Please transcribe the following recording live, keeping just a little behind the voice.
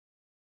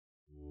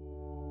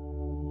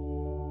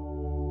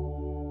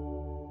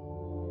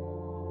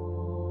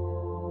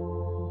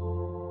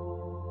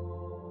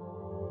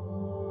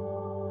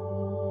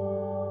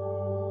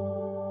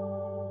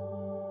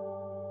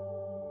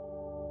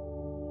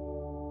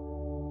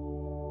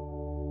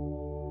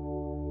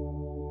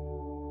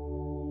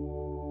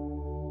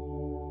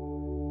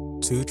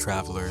Two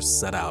travelers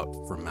set out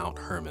for Mount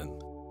Hermon,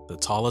 the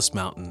tallest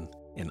mountain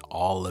in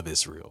all of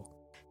Israel,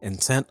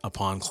 intent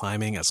upon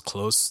climbing as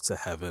close to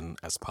heaven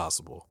as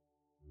possible.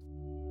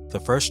 The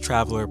first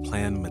traveler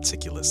planned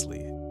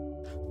meticulously.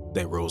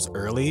 They rose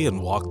early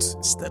and walked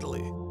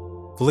steadily,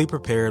 fully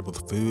prepared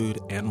with food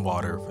and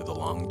water for the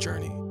long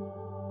journey.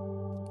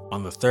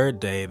 On the third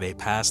day, they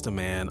passed a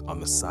man on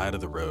the side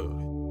of the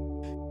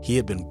road. He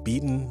had been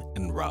beaten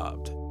and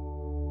robbed.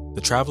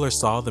 The traveler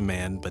saw the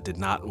man but did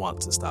not want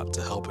to stop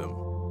to help him,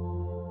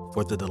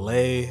 for the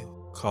delay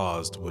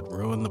caused would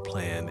ruin the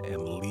plan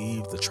and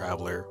leave the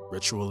traveler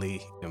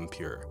ritually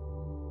impure,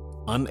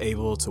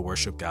 unable to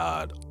worship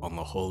God on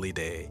the holy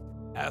day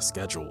as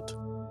scheduled.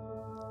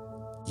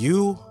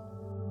 You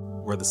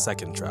were the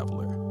second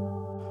traveler.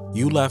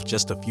 You left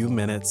just a few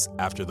minutes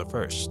after the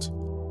first.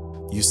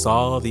 You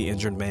saw the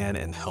injured man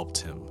and helped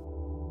him.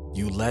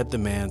 You led the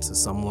man to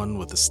someone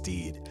with a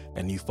steed,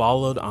 and you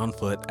followed on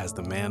foot as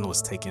the man was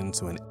taken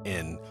to an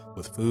inn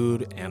with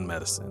food and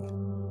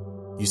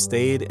medicine. You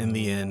stayed in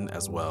the inn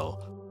as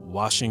well,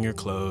 washing your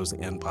clothes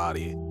and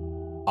body,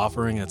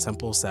 offering a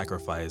temple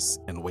sacrifice,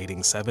 and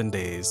waiting 7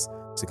 days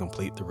to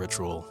complete the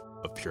ritual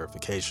of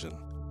purification.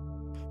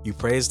 You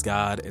praised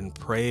God and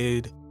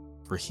prayed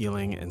for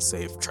healing and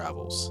safe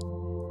travels.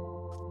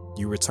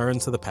 You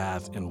returned to the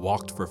path and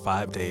walked for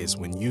 5 days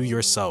when you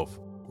yourself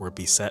were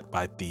beset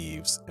by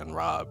thieves and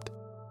robbed.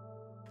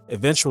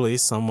 Eventually,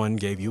 someone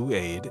gave you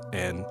aid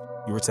and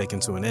you were taken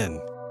to an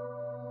inn.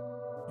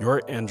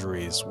 Your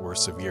injuries were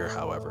severe,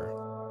 however,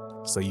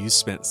 so you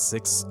spent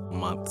 6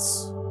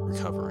 months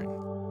recovering.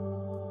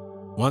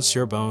 Once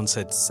your bones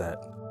had set,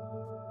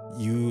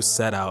 you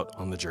set out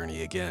on the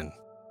journey again.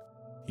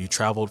 You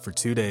traveled for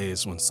 2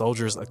 days when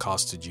soldiers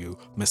accosted you,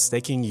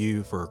 mistaking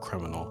you for a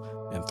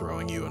criminal and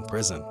throwing you in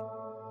prison.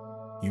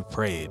 You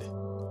prayed.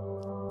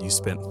 You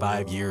spent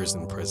 5 years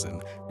in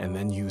prison, and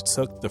then you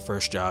took the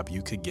first job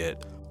you could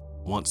get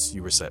once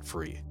you were set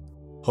free,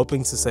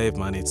 hoping to save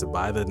money to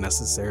buy the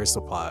necessary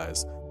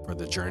supplies for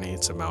the journey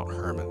to Mount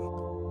Hermon.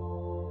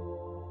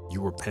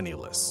 You were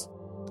penniless,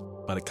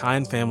 but a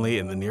kind family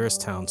in the nearest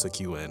town took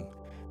you in,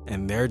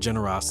 and their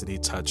generosity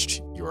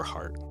touched your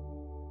heart.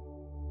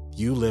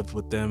 You lived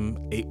with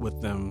them, ate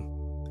with them,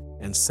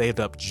 and saved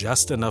up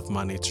just enough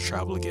money to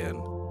travel again,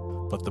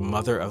 but the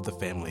mother of the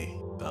family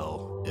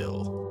fell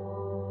ill.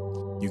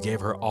 You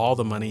gave her all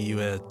the money you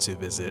had to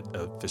visit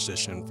a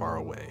physician far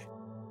away,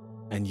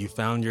 and you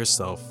found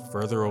yourself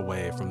further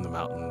away from the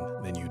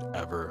mountain than you'd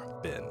ever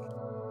been.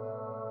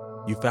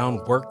 You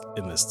found work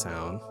in this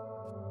town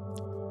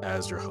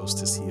as your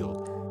hostess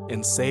healed,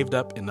 and saved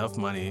up enough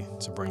money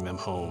to bring them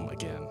home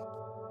again.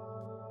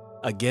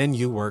 Again,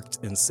 you worked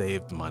and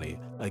saved money.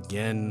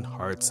 Again,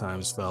 hard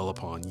times fell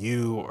upon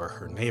you or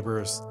her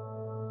neighbors.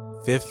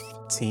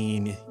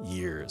 15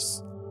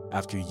 years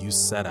after you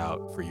set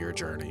out for your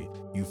journey,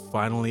 you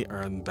finally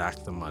earned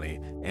back the money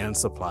and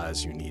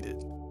supplies you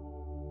needed.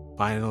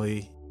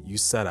 Finally, you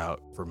set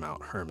out for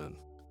Mount Hermon.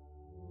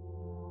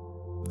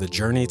 The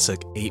journey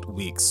took 8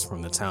 weeks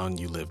from the town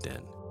you lived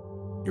in.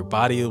 Your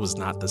body was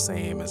not the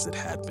same as it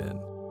had been.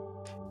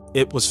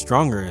 It was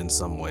stronger in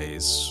some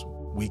ways,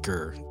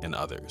 weaker in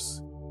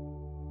others.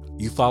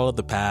 You followed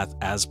the path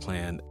as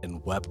planned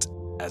and wept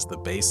as the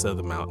base of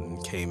the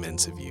mountain came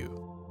into view.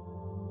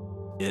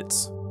 It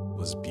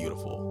was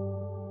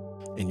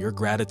beautiful, and your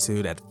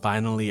gratitude at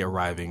finally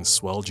arriving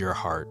swelled your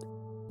heart,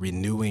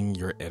 renewing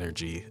your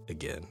energy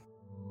again.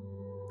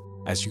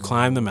 As you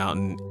climbed the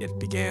mountain, it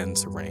began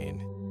to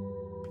rain.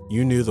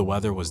 You knew the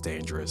weather was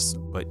dangerous,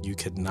 but you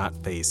could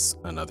not face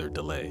another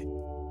delay.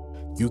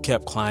 You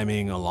kept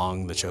climbing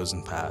along the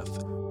chosen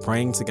path,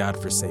 praying to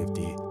God for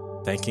safety,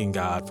 thanking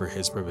God for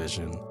His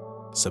provision,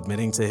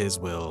 submitting to His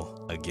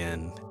will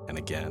again and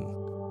again.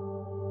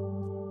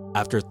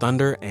 After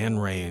thunder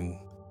and rain,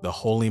 the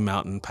holy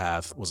mountain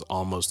path was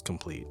almost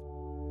complete.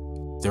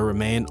 There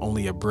remained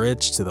only a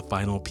bridge to the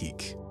final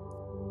peak,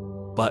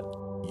 but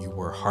you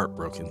were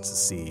heartbroken to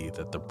see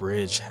that the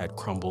bridge had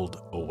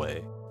crumbled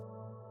away.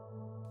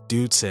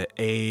 Due to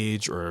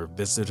age or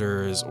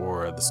visitors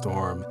or the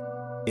storm,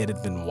 it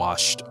had been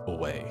washed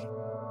away.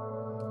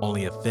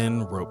 Only a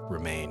thin rope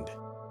remained.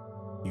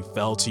 You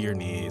fell to your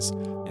knees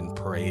and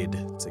prayed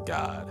to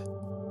God.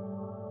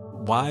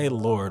 Why,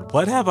 Lord,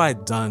 what have I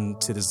done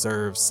to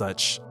deserve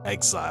such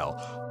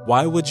exile?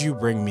 Why would you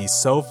bring me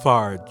so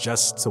far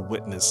just to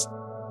witness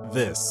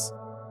this?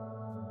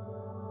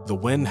 The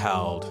wind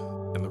howled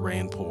and the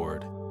rain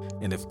poured,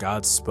 and if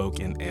God spoke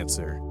in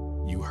answer,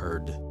 you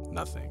heard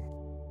nothing.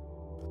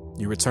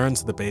 You returned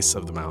to the base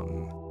of the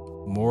mountain,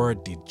 more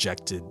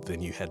dejected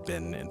than you had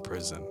been in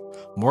prison,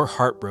 more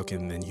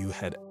heartbroken than you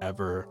had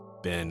ever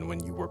been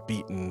when you were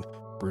beaten,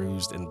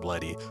 bruised, and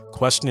bloody,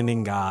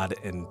 questioning God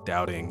and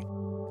doubting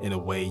in a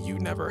way you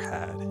never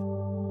had.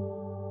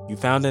 You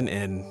found an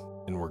inn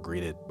and were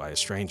greeted by a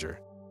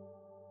stranger.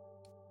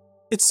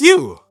 "It's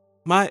you!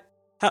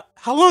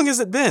 How long has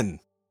it been?"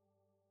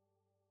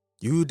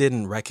 You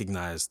didn't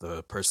recognize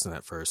the person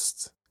at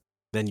first,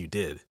 then you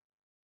did.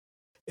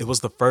 It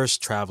was the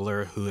first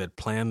traveler who had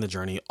planned the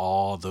journey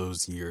all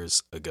those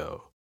years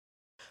ago.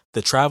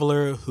 The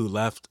traveler who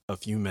left a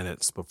few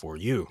minutes before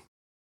you.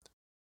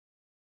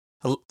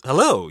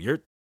 Hello,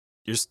 you're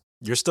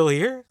you're still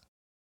here?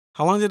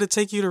 How long did it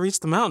take you to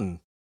reach the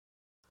mountain?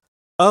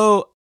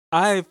 Oh,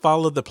 I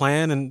followed the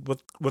plan and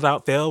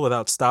without fail,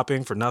 without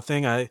stopping for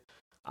nothing. I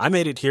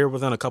made it here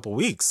within a couple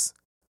weeks.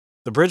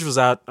 The bridge was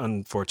out,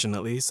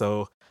 unfortunately,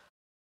 so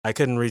I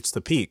couldn't reach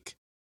the peak.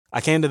 I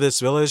came to this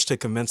village to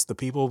convince the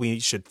people we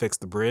should fix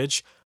the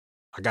bridge.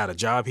 I got a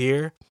job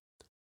here.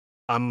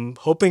 I'm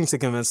hoping to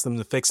convince them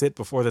to fix it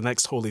before the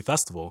next holy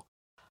festival.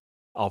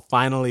 I'll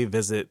finally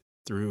visit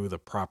through the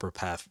proper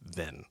path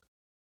then.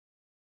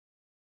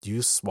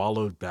 You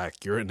swallowed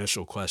back your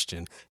initial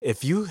question.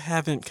 If you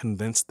haven't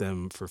convinced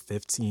them for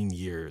 15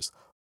 years,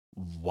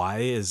 why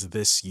is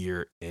this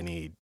year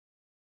any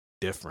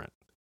different?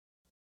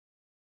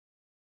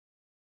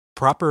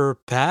 Proper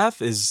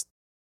path? Is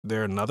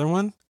there another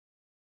one?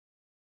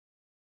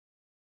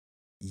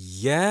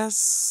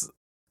 Yes,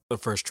 the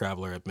first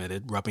traveler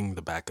admitted, rubbing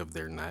the back of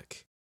their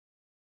neck.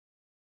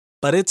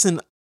 But it's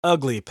an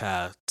ugly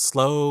path,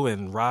 slow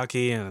and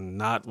rocky and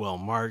not well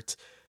marked.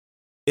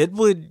 It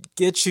would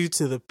get you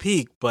to the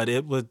peak, but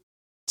it would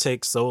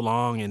take so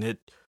long, and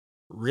it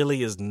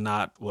really is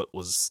not what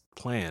was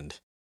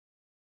planned.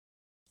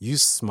 You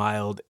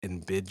smiled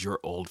and bid your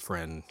old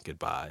friend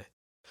goodbye.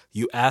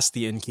 You asked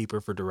the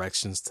innkeeper for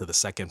directions to the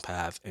second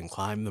path and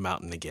climbed the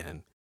mountain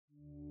again.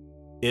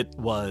 It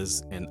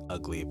was an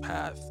ugly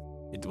path.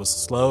 It was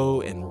slow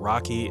and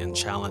rocky and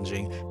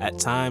challenging. At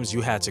times,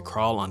 you had to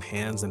crawl on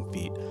hands and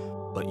feet,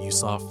 but you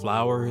saw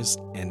flowers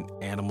and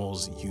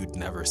animals you'd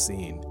never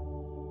seen.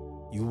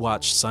 You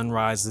watched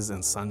sunrises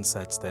and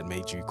sunsets that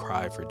made you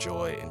cry for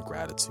joy and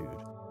gratitude.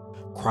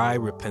 Cry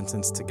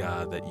repentance to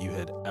God that you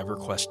had ever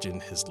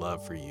questioned his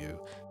love for you.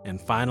 And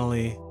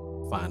finally,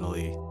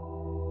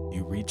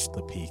 you reached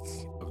the peak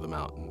of the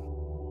mountain.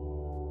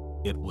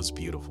 It was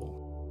beautiful.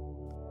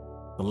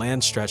 The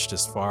land stretched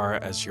as far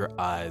as your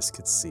eyes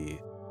could see.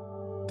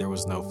 There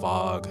was no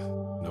fog,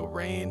 no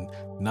rain,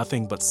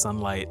 nothing but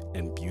sunlight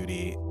and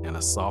beauty and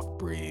a soft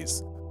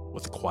breeze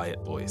with a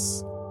quiet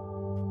voice.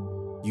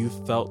 You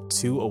felt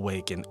too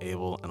awake and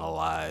able and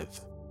alive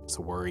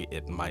to worry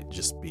it might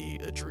just be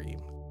a dream.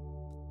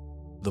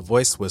 The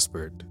voice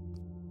whispered,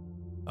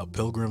 "A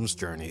pilgrim's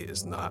journey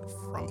is not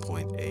from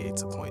point A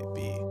to point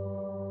B.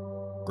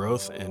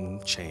 Growth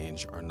and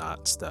change are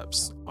not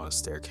steps on a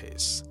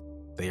staircase.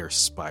 They are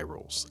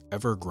spirals,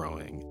 ever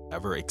growing,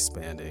 ever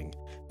expanding,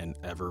 and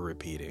ever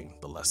repeating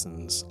the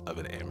lessons of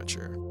an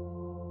amateur."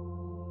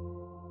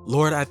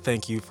 Lord, I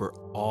thank you for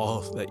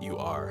all that you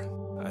are.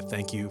 I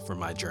thank you for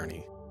my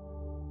journey.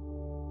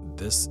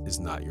 This is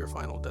not your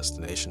final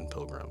destination,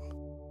 pilgrim.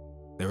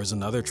 There is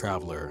another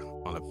traveler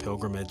on a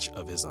pilgrimage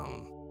of his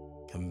own,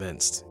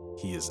 convinced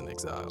he is in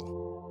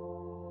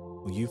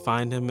exile. Will you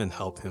find him and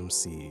help him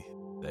see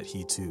that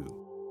he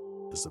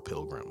too is a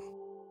pilgrim?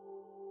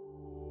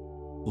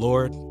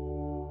 Lord,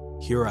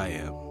 here I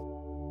am.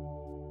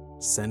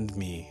 Send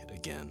me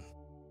again.